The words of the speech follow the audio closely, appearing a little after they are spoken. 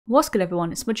What's good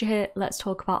everyone, it's Smudger here. Let's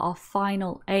talk about our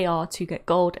final AR to get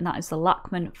gold, and that is the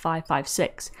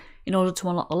Lachmann-556. In order to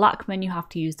unlock the Lachmann, you have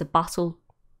to use the battle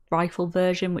rifle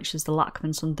version, which is the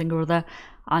Lachmann something or other,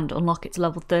 and unlock it to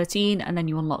level 13, and then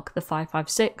you unlock the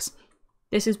 556.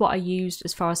 This is what I used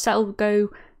as far as setup go.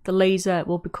 The laser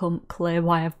will become clear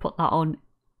why I've put that on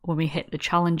when we hit the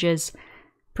challenges.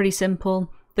 Pretty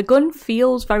simple. The gun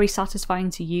feels very satisfying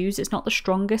to use. It's not the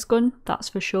strongest gun, that's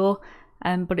for sure.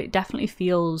 But it definitely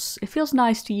feels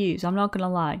nice to use, I'm not gonna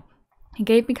lie. It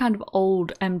gave me kind of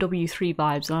old MW2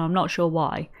 vibes, and I'm not sure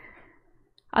why.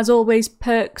 As always,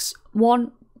 perks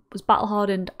 1 was Battle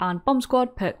Hardened and Bomb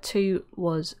Squad, perk 2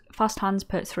 was Fast Hands,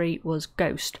 perk 3 was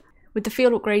Ghost. With the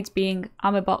field upgrades being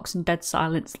Ammo Box and Dead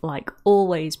Silence, like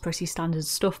always, pretty standard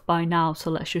stuff by now,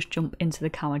 so let's just jump into the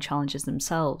Camo challenges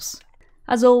themselves.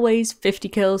 As always, 50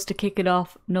 kills to kick it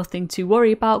off, nothing to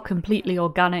worry about, completely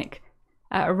organic.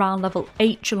 At around level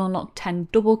 8 you'll unlock 10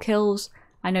 double kills.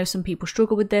 I know some people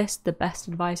struggle with this. The best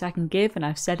advice I can give, and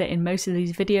I've said it in most of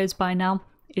these videos by now,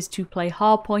 is to play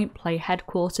hardpoint, play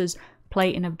headquarters,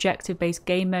 play an objective based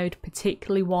game mode,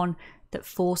 particularly one that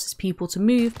forces people to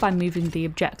move by moving the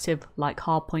objective like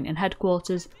hardpoint and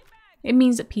headquarters. It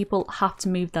means that people have to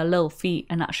move their little feet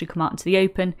and actually come out into the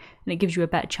open, and it gives you a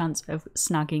better chance of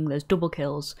snagging those double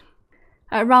kills.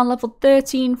 At around level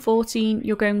 13, 14,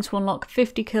 you're going to unlock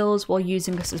 50 kills while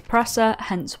using a suppressor,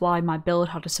 hence why my build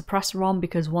had a suppressor on,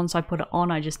 because once I put it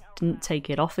on I just didn't take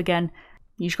it off again.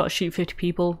 You just got to shoot 50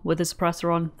 people with a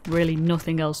suppressor on, really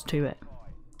nothing else to it.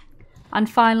 And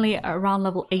finally, at around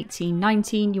level 18,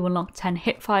 19, you unlock 10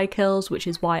 hipfire kills, which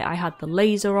is why I had the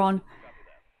laser on.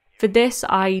 For this,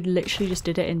 I literally just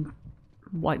did it in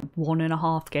like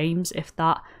 1.5 games, if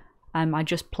that. I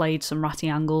just played some ratty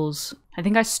angles. I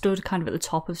think I stood kind of at the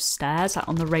top of stairs, like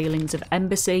on the railings of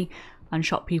Embassy, and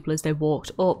shot people as they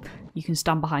walked up. You can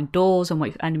stand behind doors and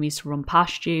wait for enemies to run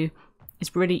past you.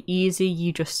 It's really easy,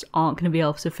 you just aren't going to be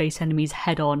able to face enemies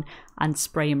head on and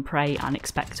spray and pray and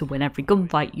expect to win every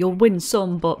gunfight. You'll win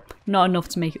some, but not enough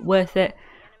to make it worth it.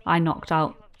 I knocked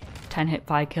out 10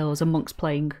 hipfire kills amongst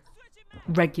playing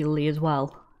regularly as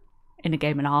well in a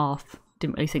game and a half.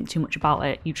 Didn't really think too much about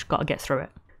it, you just got to get through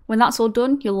it. When that's all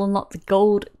done, you'll unlock the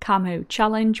gold camo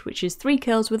challenge, which is 3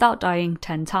 kills without dying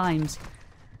 10 times.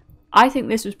 I think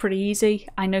this was pretty easy.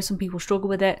 I know some people struggle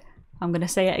with it. I'm going to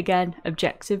say it again,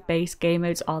 objective based game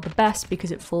modes are the best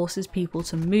because it forces people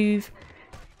to move.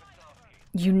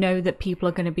 You know that people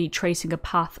are going to be tracing a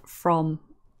path from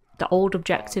the old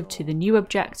objective to the new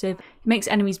objective. It makes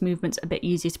enemies' movements a bit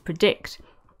easier to predict.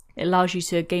 It allows you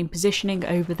to gain positioning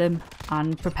over them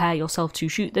and prepare yourself to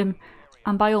shoot them.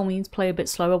 And by all means, play a bit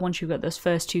slower once you've got those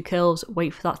first 2 kills,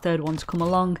 wait for that third one to come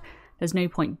along. There's no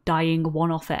point dying one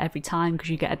off it every time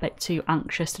because you get a bit too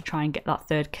anxious to try and get that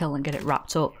third kill and get it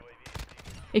wrapped up.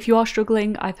 If you are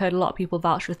struggling, I've heard a lot of people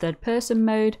vouch for third person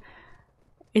mode.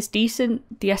 It's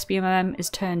decent, the SBMM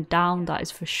is turned down, that is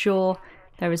for sure.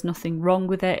 There is nothing wrong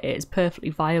with it, it is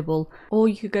perfectly viable. Or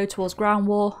you could go towards ground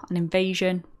war and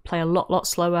invasion, play a lot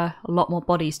slower, a lot more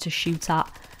bodies to shoot at,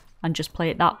 and just play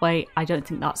it that way. I don't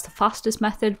think that's the fastest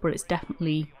method, but it's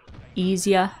definitely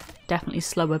easier, definitely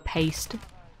slower paced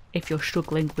if you're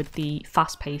struggling with the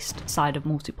fast paced side of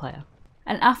multiplayer.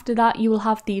 And after that you will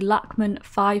have the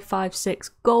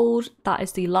Lachmann-556 gold. That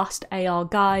is the last AR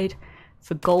guide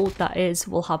for gold, that is.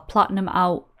 We'll have platinum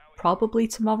out probably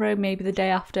tomorrow, maybe the day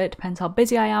after, it depends how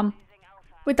busy I am.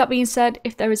 With that being said,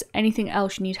 if there is anything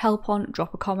else you need help on,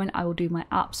 drop a comment, I will do my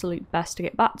absolute best to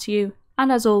get back to you.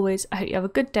 And as always, I hope you have a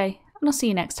good day, and I'll see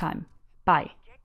you next time. Bye.